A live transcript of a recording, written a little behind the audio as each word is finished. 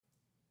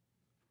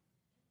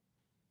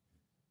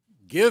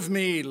Give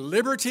me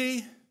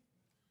liberty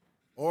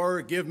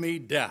or give me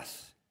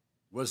death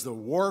was the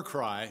war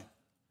cry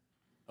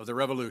of the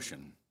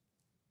revolution.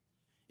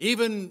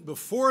 Even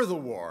before the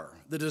war,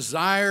 the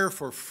desire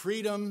for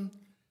freedom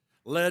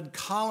led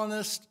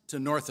colonists to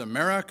North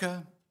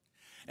America,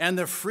 and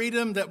the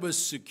freedom that was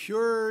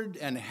secured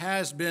and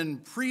has been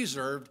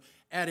preserved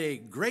at a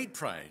great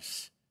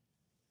price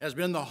has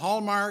been the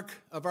hallmark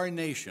of our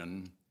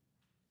nation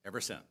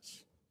ever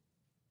since.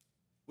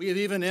 We have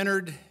even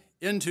entered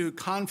into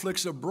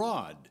conflicts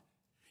abroad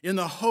in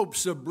the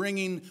hopes of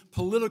bringing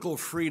political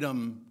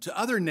freedom to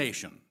other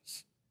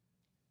nations.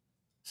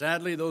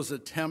 Sadly, those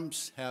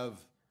attempts have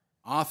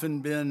often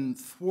been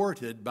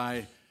thwarted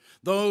by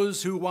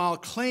those who, while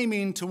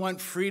claiming to want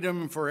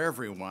freedom for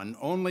everyone,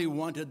 only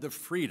wanted the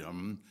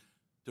freedom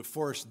to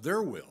force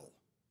their will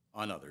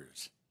on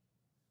others.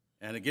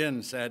 And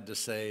again, sad to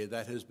say,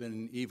 that has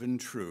been even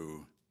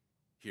true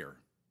here.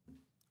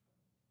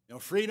 You know,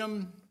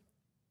 freedom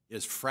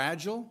is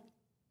fragile,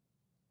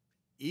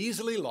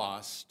 easily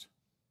lost,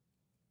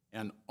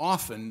 and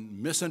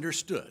often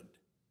misunderstood.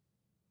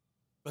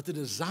 But the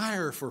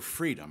desire for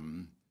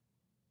freedom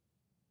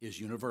is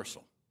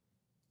universal.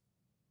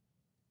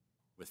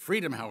 With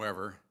freedom,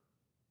 however,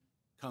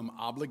 come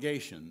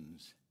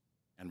obligations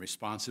and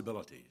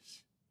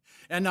responsibilities.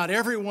 And not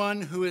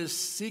everyone who is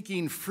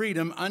seeking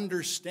freedom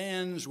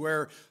understands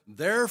where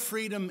their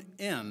freedom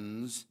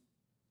ends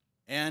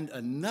and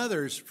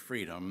another's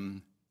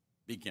freedom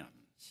begins.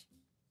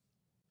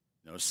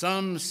 You know,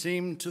 some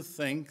seem to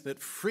think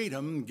that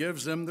freedom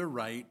gives them the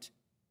right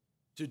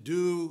to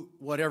do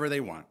whatever they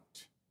want.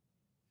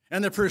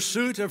 And the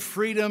pursuit of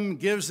freedom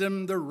gives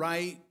them the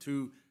right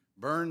to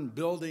burn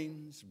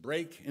buildings,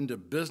 break into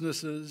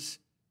businesses,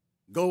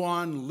 go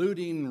on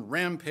looting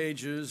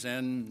rampages,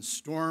 and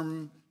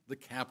storm the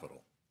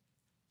Capitol.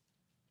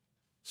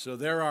 So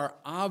there are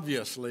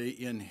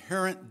obviously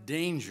inherent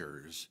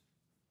dangers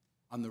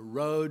on the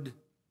road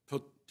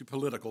to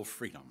political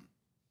freedom.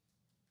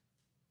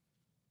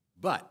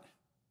 But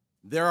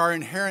there are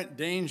inherent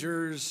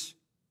dangers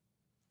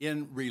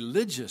in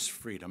religious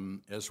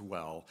freedom as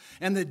well.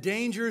 And the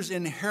dangers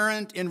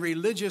inherent in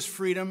religious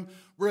freedom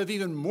were of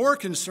even more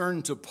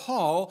concern to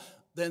Paul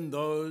than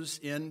those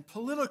in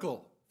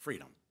political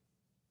freedom.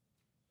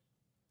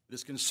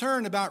 His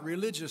concern about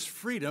religious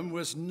freedom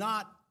was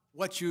not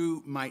what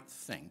you might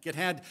think. It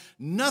had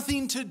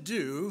nothing to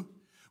do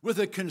with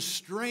the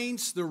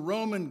constraints the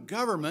Roman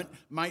government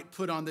might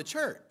put on the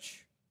church.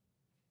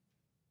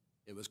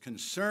 It was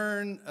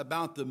concern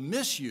about the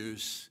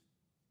misuse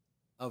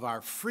of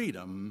our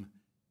freedom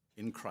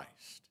in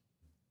Christ.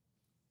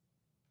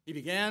 He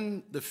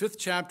began the 5th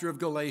chapter of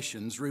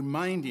Galatians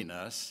reminding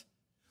us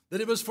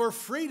that it was for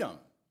freedom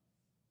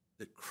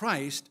that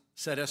Christ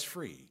set us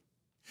free.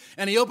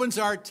 And he opens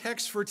our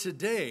text for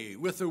today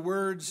with the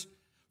words,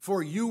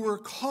 "For you were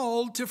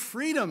called to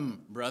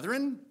freedom,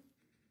 brethren."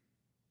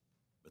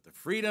 But the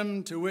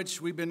freedom to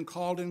which we've been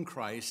called in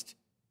Christ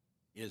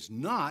is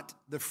not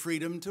the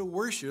freedom to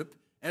worship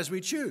as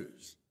we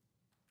choose.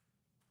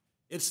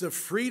 It's the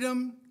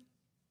freedom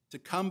to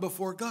come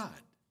before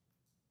God.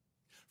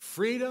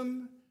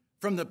 Freedom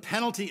from the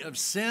penalty of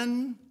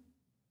sin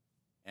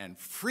and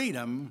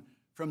freedom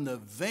from the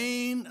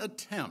vain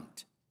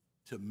attempt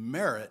to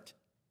merit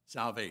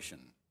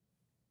salvation.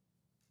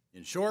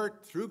 In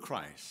short, through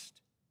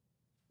Christ,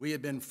 we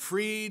have been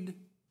freed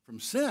from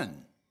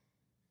sin,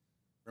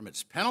 from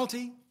its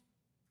penalty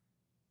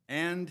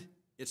and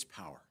its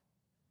power.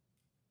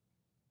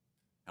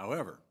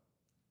 However,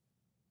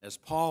 as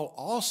Paul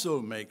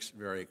also makes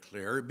very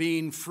clear,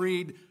 being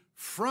freed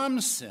from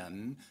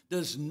sin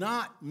does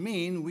not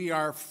mean we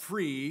are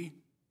free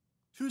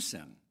to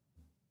sin.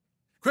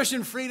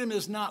 Christian freedom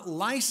is not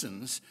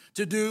license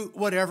to do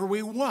whatever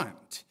we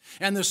want.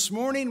 And this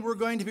morning we're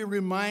going to be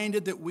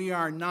reminded that we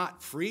are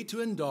not free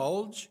to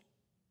indulge,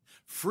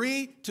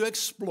 free to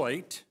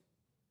exploit,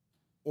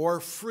 or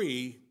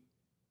free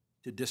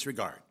to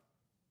disregard.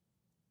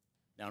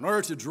 Now, in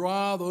order to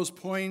draw those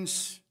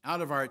points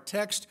out of our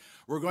text,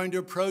 we're going to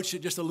approach it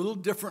just a little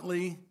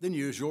differently than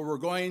usual. We're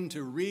going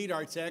to read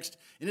our text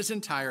in its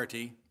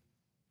entirety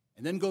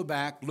and then go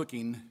back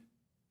looking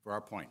for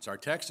our points. Our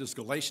text is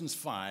Galatians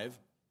 5,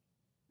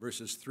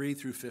 verses 3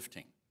 through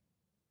 15.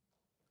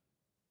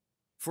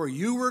 "For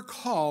you were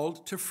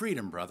called to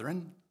freedom,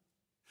 brethren.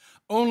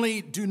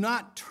 Only do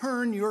not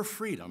turn your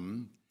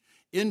freedom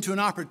into an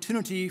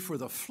opportunity for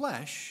the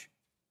flesh,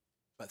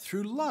 but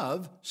through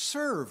love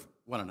serve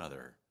one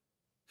another.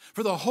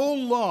 For the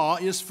whole law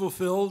is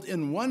fulfilled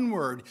in one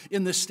word,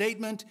 in the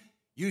statement,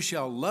 'You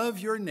shall love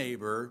your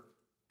neighbor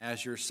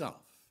as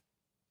yourself.'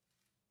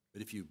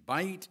 But if you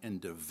bite and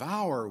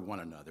devour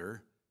one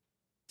another,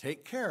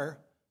 take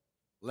care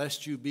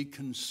lest you be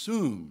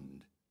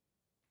consumed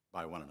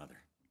by one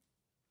another."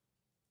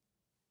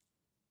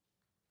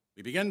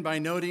 We begin by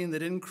noting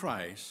that in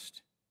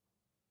Christ,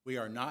 we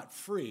are not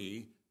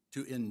free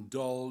to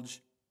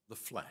indulge the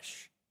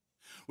flesh.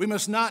 We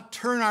must not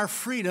turn our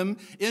freedom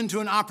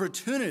into an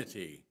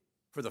opportunity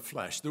for the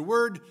flesh. The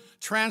word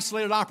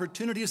translated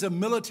opportunity is a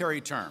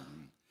military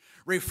term,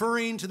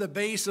 referring to the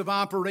base of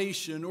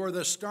operation or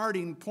the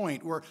starting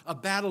point where a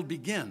battle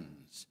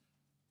begins.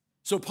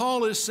 So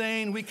Paul is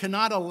saying we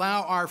cannot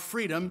allow our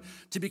freedom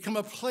to become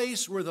a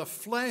place where the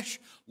flesh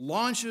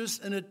launches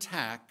an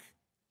attack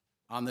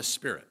on the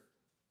spirit.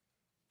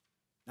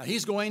 Now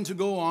he's going to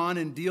go on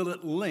and deal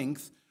at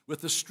length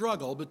with the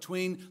struggle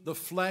between the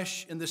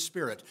flesh and the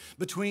spirit,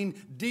 between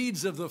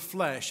deeds of the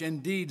flesh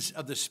and deeds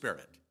of the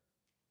spirit.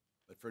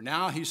 But for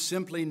now, he's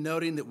simply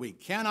noting that we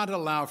cannot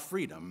allow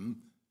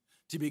freedom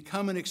to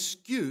become an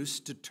excuse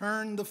to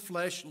turn the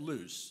flesh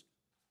loose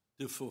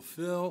to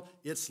fulfill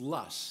its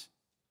lusts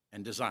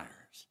and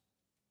desires.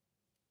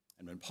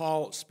 And when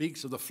Paul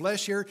speaks of the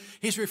flesh here,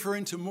 he's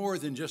referring to more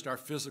than just our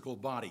physical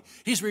body.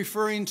 He's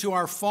referring to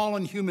our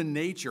fallen human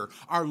nature,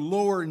 our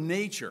lower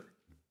nature,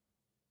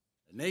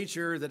 a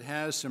nature that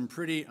has some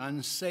pretty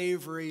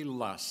unsavory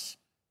lusts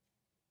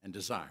and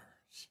desires.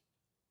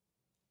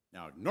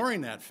 Now,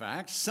 ignoring that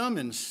fact, some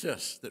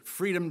insist that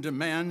freedom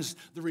demands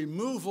the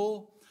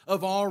removal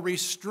of all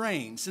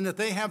restraints and that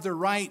they have the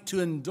right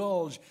to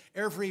indulge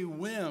every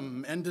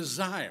whim and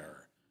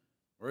desire,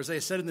 or as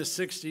they said in the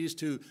 60s,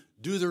 to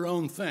do their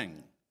own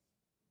thing,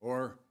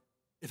 or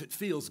if it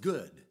feels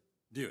good,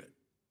 do it.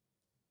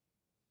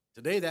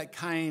 Today, that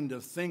kind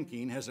of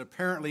thinking has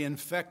apparently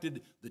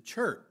infected the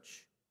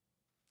church,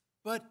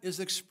 but is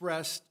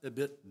expressed a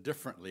bit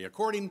differently.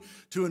 According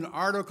to an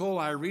article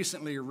I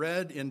recently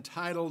read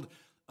entitled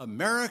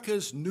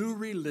 "America's New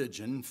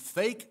Religion,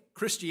 Fake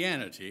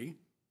Christianity,"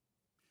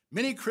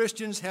 many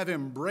Christians have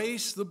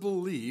embraced the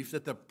belief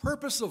that the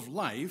purpose of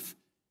life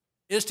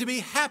is to be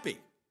happy,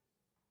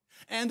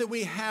 and that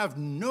we have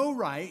no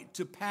right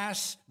to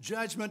pass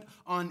judgment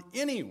on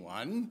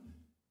anyone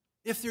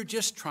if they're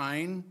just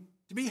trying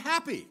to be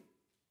happy,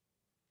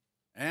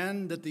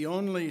 and that the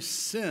only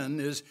sin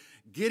is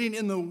getting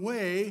in the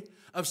way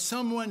of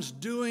someone's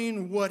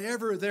doing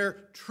whatever their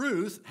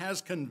truth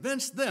has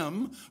convinced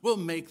them will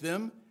make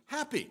them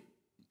happy.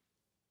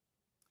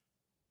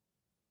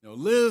 Now,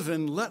 live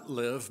and let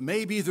live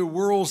may be the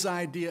world's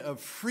idea of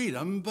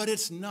freedom, but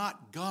it's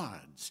not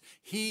God's.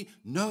 He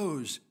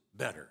knows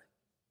better.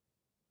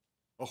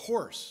 A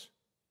horse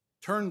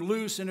turned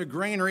loose in a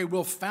granary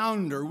will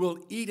founder, will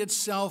eat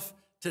itself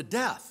to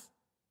death.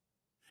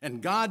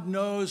 And God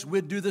knows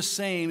we'd do the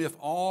same if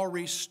all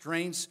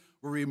restraints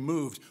were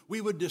removed. We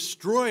would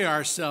destroy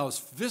ourselves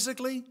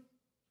physically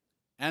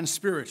and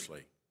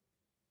spiritually.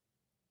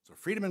 So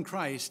freedom in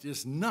Christ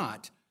is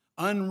not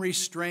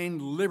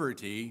unrestrained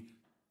liberty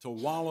to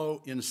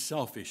wallow in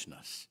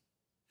selfishness.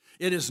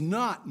 It is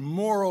not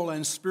moral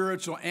and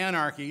spiritual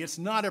anarchy. It's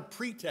not a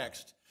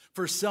pretext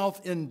for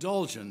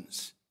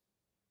self-indulgence.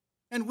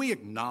 And we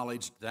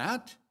acknowledged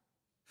that.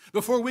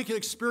 Before we could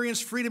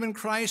experience freedom in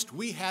Christ,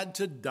 we had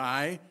to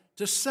die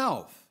to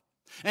self.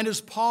 And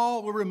as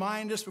Paul will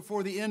remind us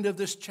before the end of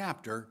this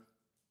chapter,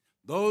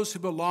 those who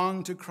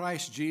belong to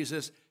Christ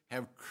Jesus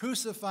have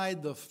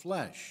crucified the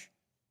flesh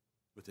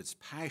with its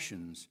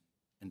passions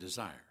and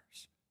desires.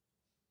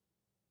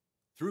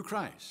 Through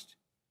Christ,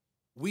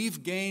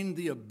 we've gained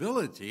the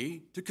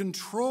ability to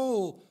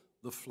control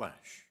the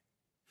flesh,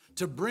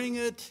 to bring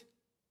it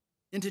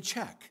into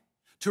check,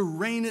 to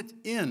rein it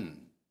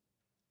in.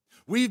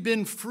 We've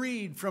been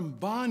freed from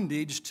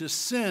bondage to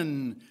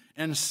sin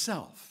and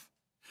self,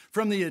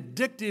 from the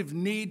addictive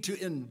need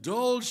to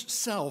indulge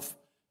self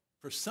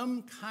for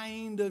some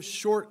kind of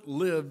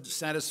short-lived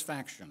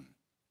satisfaction.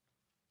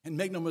 And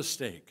make no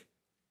mistake,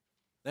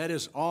 that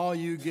is all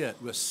you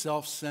get with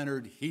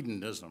self-centered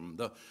hedonism,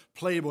 the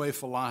playboy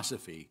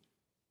philosophy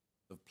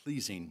of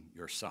pleasing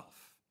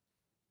yourself.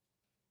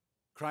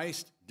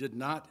 Christ did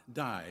not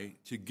die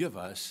to give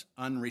us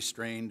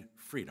unrestrained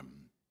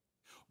freedom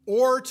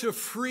or to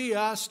free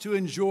us to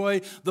enjoy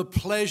the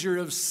pleasure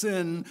of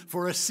sin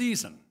for a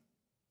season.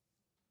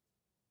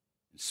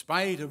 In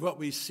spite of what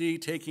we see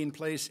taking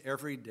place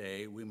every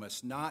day, we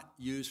must not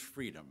use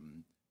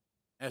freedom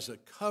as a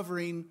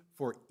covering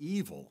for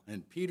evil.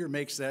 And Peter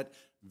makes that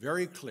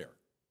very clear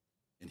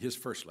in his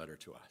first letter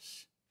to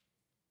us.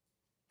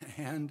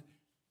 And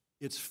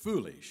it's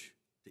foolish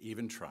to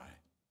even try.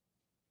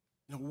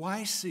 Now,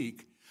 why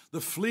seek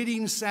the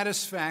fleeting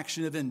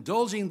satisfaction of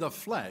indulging the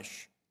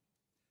flesh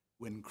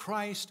when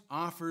Christ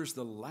offers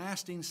the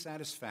lasting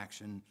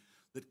satisfaction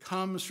that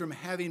comes from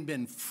having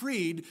been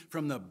freed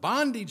from the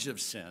bondage of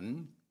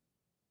sin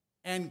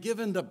and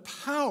given the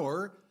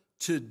power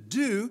to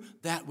do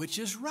that which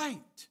is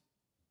right?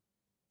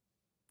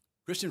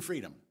 Christian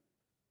freedom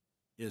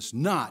is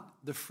not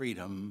the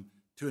freedom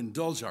to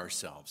indulge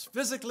ourselves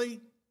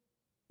physically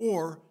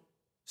or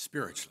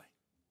spiritually.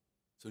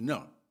 So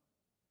no,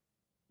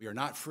 we are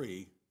not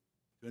free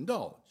to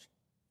indulge,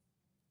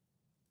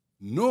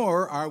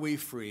 nor are we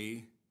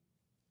free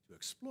to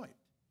exploit.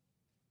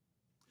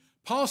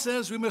 Paul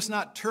says we must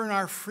not turn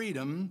our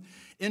freedom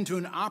into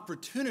an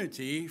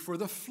opportunity for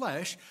the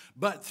flesh,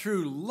 but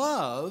through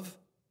love,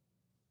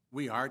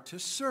 we are to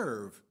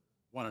serve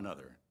one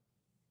another.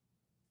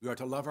 We are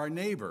to love our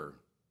neighbor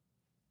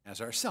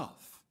as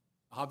ourselves.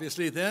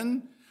 Obviously,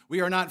 then, We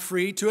are not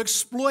free to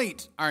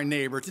exploit our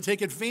neighbor, to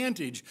take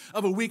advantage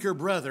of a weaker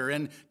brother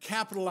and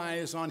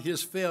capitalize on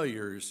his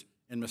failures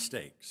and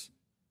mistakes.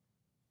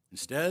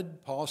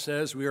 Instead, Paul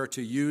says we are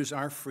to use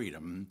our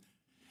freedom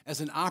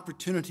as an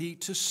opportunity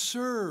to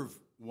serve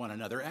one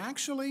another,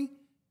 actually,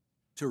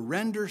 to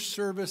render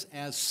service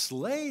as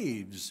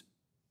slaves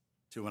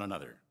to one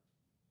another.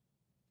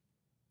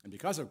 And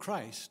because of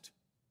Christ,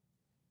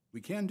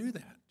 we can do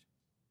that.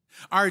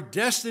 Our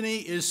destiny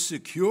is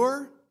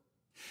secure,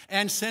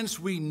 and since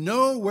we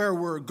know where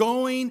we're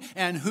going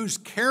and who's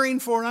caring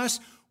for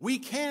us, we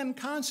can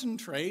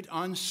concentrate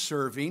on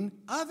serving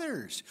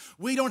others.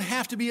 We don't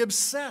have to be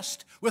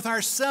obsessed with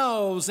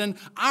ourselves and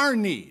our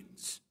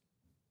needs.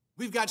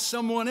 We've got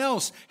someone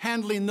else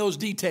handling those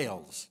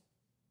details.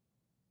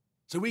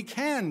 So we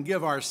can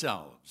give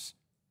ourselves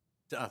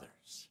to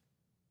others.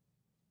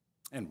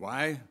 And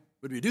why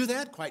would we do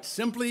that? Quite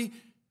simply,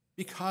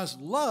 because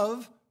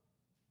love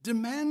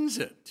demands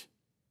it.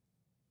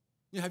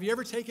 Have you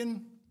ever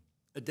taken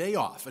a day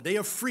off, a day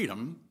of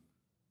freedom,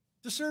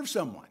 to serve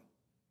someone?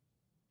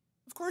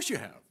 Of course you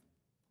have.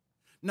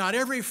 Not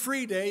every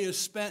free day is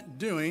spent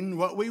doing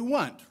what we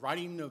want,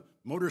 riding a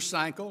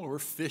motorcycle or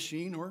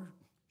fishing or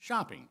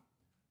shopping.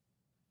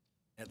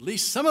 At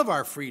least some of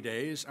our free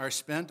days are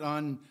spent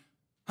on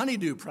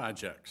honeydew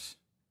projects,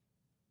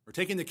 or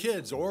taking the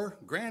kids or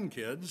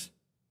grandkids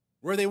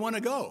where they want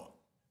to go,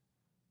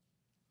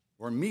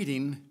 or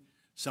meeting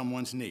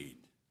someone's need.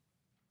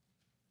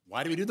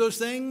 Why do we do those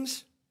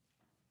things?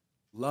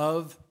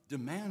 Love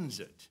demands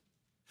it.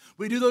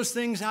 We do those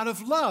things out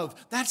of love.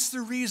 That's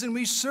the reason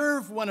we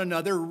serve one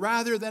another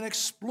rather than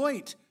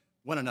exploit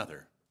one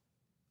another.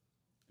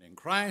 In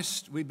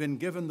Christ, we've been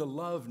given the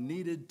love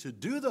needed to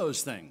do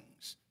those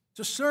things,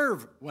 to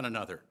serve one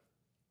another.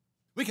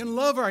 We can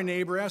love our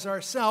neighbor as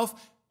ourselves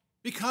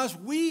because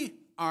we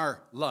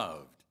are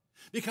loved,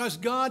 because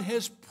God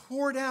has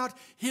poured out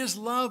his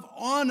love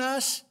on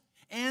us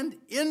and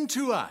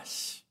into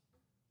us.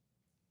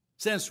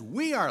 Since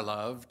we are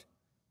loved,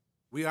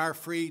 we are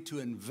free to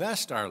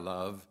invest our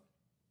love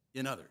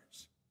in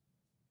others.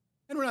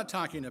 And we're not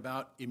talking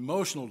about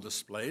emotional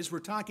displays. We're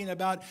talking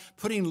about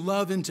putting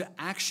love into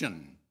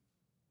action.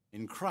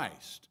 In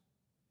Christ,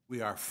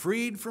 we are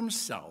freed from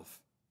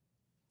self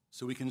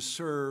so we can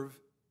serve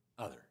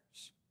others.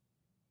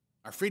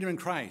 Our freedom in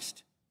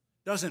Christ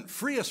doesn't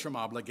free us from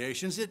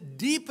obligations. It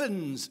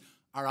deepens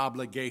our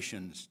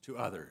obligations to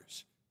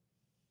others.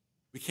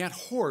 We can't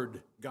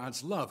hoard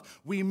God's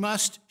love. We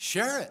must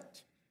share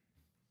it.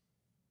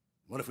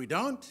 What if we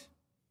don't?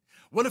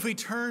 What if we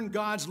turn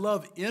God's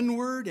love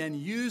inward and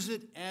use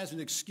it as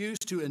an excuse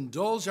to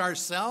indulge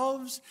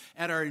ourselves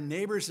at our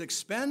neighbor's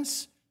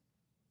expense?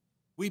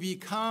 We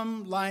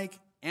become like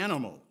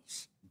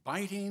animals,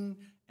 biting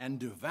and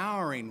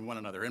devouring one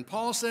another. And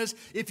Paul says,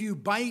 if you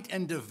bite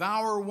and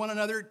devour one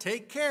another,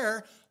 take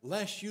care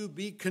lest you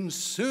be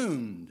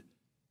consumed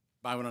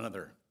by one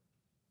another.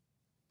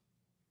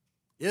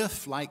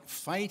 If, like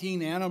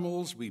fighting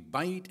animals, we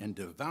bite and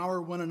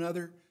devour one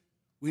another,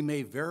 we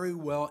may very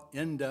well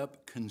end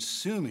up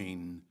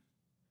consuming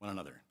one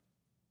another.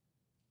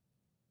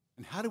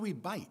 And how do we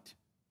bite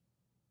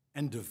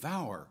and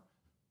devour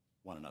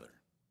one another?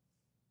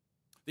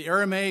 The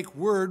Aramaic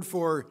word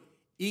for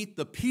eat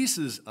the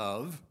pieces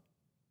of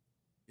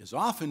is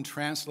often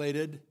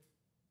translated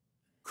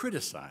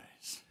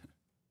criticize.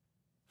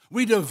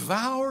 We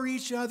devour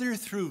each other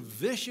through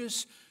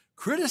vicious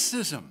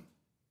criticism.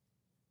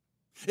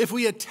 If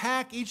we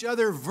attack each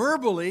other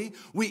verbally,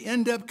 we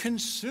end up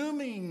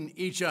consuming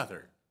each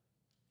other.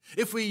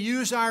 If we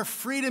use our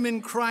freedom in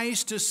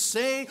Christ to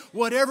say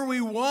whatever we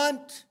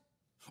want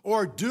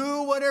or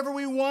do whatever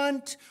we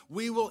want,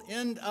 we will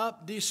end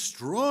up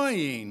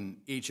destroying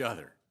each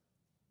other.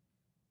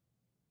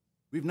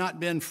 We've not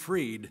been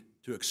freed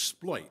to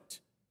exploit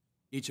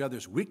each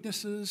other's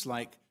weaknesses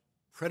like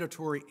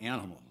predatory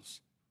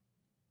animals.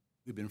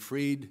 We've been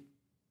freed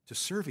to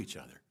serve each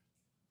other,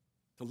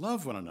 to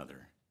love one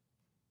another,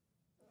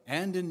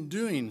 and in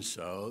doing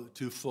so,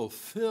 to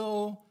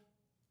fulfill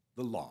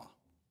the law.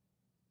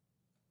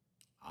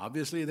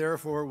 Obviously,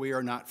 therefore, we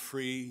are not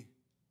free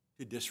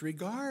to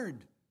disregard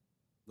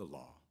the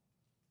law.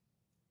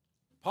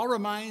 Paul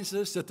reminds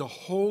us that the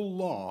whole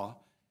law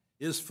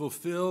is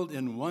fulfilled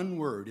in one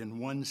word, in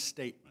one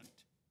statement.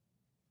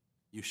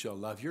 You shall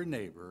love your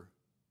neighbor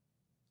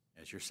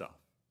as yourself.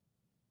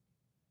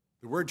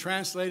 The word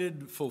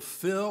translated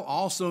fulfill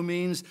also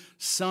means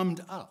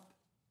summed up.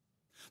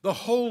 The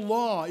whole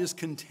law is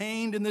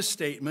contained in the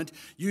statement,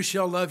 you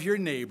shall love your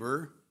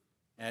neighbor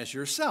as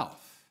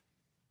yourself.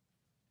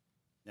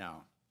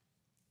 Now,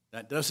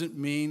 that doesn't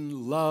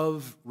mean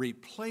love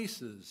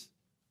replaces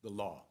the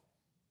law.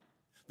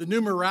 The new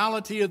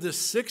morality of the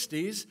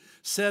 60s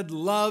said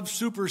love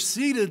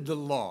superseded the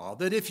law,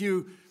 that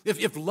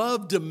if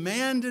love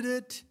demanded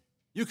it,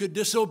 you could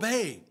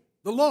disobey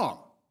the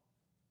law.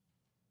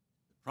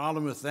 The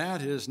problem with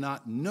that is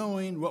not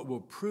knowing what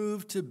will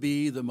prove to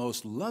be the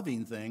most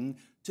loving thing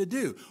to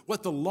do,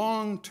 what the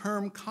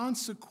long-term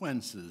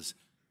consequences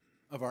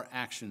of our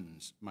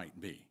actions might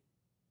be.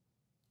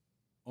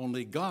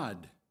 Only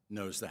God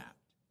knows that.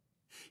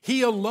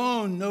 He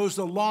alone knows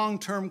the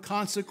long-term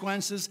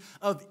consequences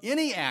of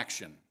any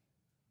action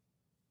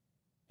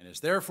and has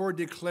therefore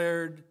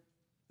declared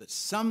that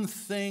some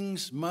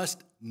things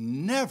must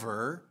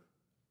never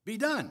be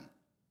done.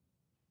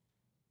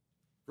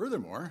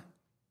 Furthermore,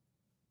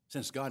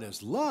 since God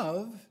is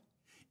love,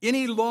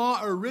 any law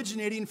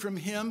originating from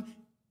him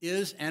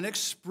is an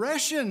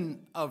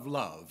expression of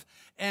love.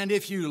 And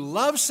if you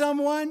love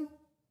someone,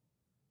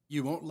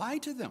 you won't lie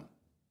to them.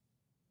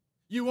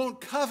 You won't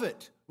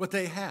covet what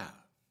they have.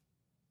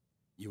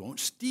 You won't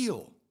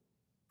steal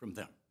from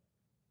them.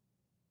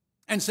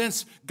 And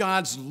since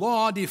God's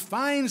law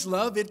defines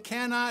love, it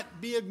cannot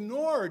be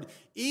ignored,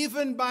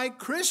 even by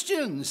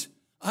Christians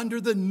under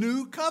the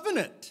new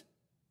covenant.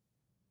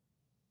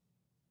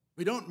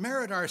 We don't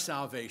merit our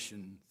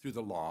salvation through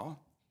the law,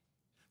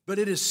 but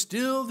it is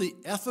still the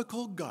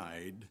ethical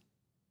guide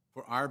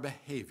for our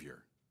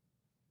behavior.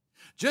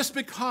 Just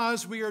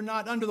because we are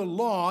not under the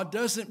law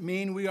doesn't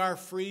mean we are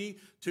free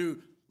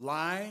to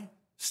lie,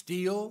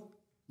 steal,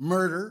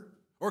 murder,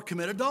 or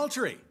commit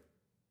adultery.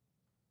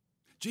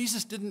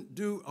 Jesus didn't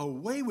do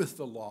away with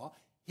the law.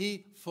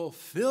 He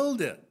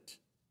fulfilled it.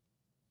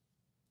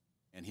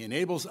 And he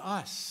enables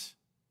us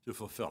to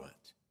fulfill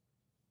it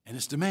and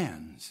its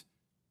demands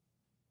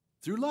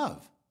through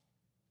love.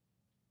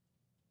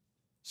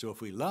 So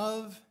if we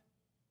love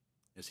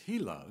as he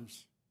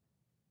loves,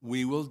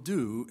 we will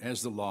do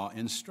as the law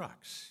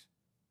instructs.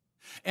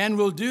 And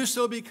we'll do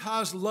so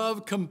because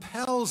love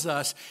compels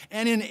us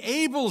and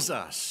enables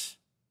us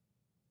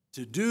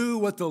to do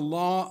what the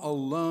law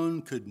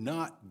alone could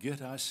not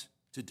get us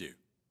to do.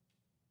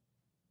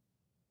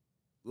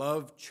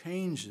 Love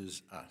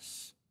changes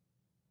us.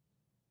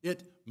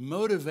 It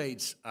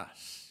motivates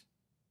us.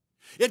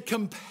 It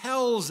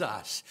compels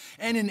us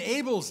and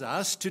enables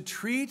us to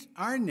treat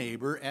our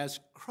neighbor as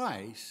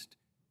Christ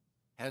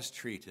has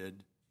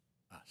treated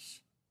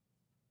us.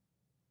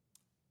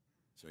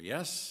 So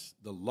yes,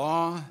 the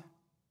law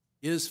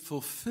is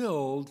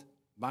fulfilled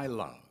by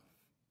love.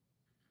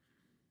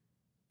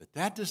 But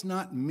that does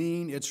not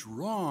mean it's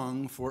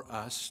wrong for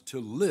us to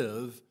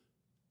live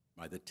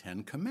by the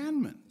Ten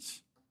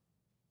Commandments.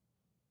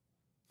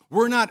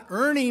 We're not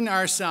earning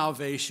our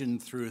salvation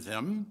through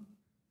them,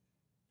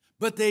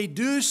 but they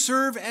do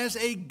serve as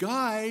a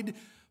guide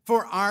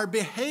for our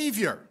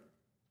behavior.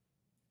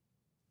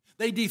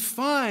 They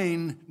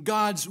define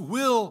God's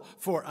will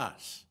for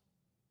us.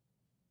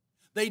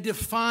 They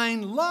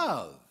define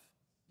love.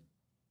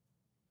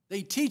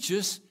 They teach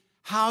us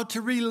how to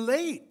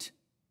relate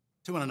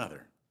to one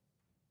another.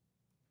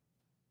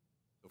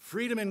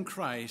 Freedom in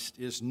Christ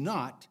is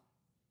not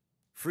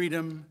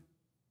freedom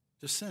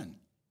to sin.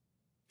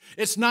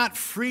 It's not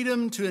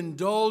freedom to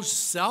indulge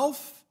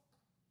self,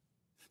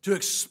 to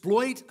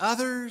exploit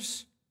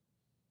others,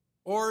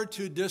 or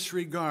to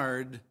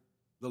disregard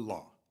the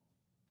law.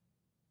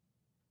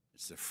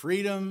 It's the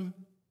freedom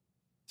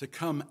to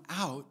come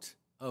out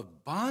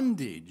of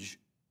bondage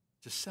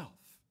to self.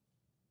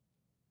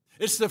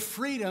 It's the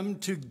freedom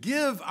to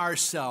give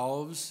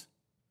ourselves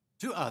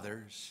to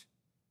others.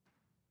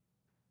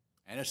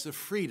 And it's the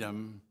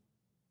freedom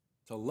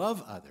to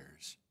love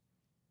others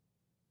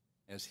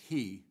as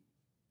he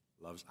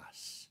loves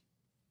us.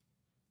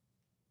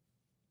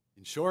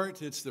 In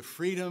short, it's the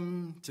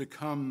freedom to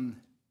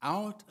come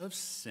out of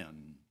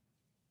sin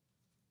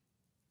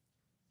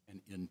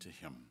and into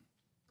him.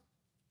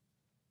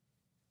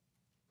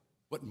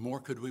 What more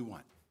could we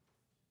want?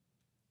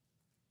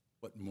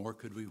 What more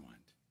could we want?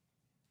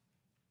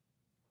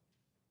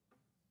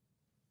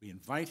 We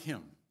invite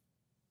him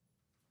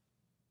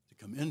to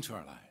come into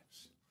our lives.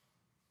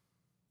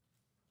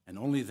 And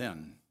only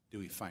then do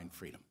we find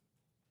freedom,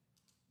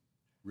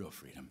 real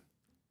freedom.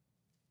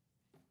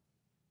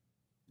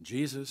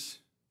 Jesus,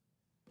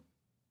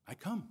 I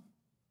come.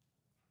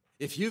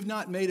 If you've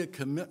not made a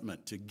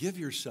commitment to give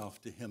yourself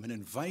to him and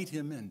invite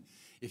him in,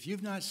 if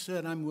you've not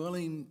said, I'm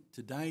willing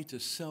to die to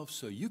self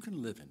so you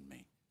can live in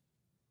me,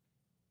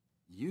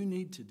 you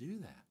need to do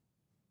that,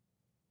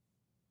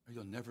 or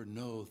you'll never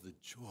know the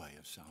joy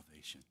of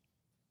salvation.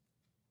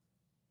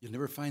 You'll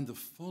never find the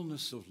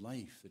fullness of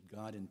life that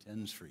God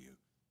intends for you.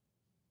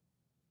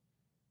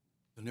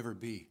 You'll never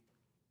be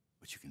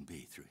what you can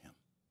be through him.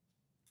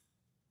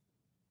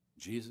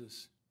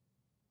 Jesus,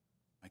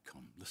 I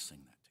come. Let's sing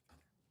that.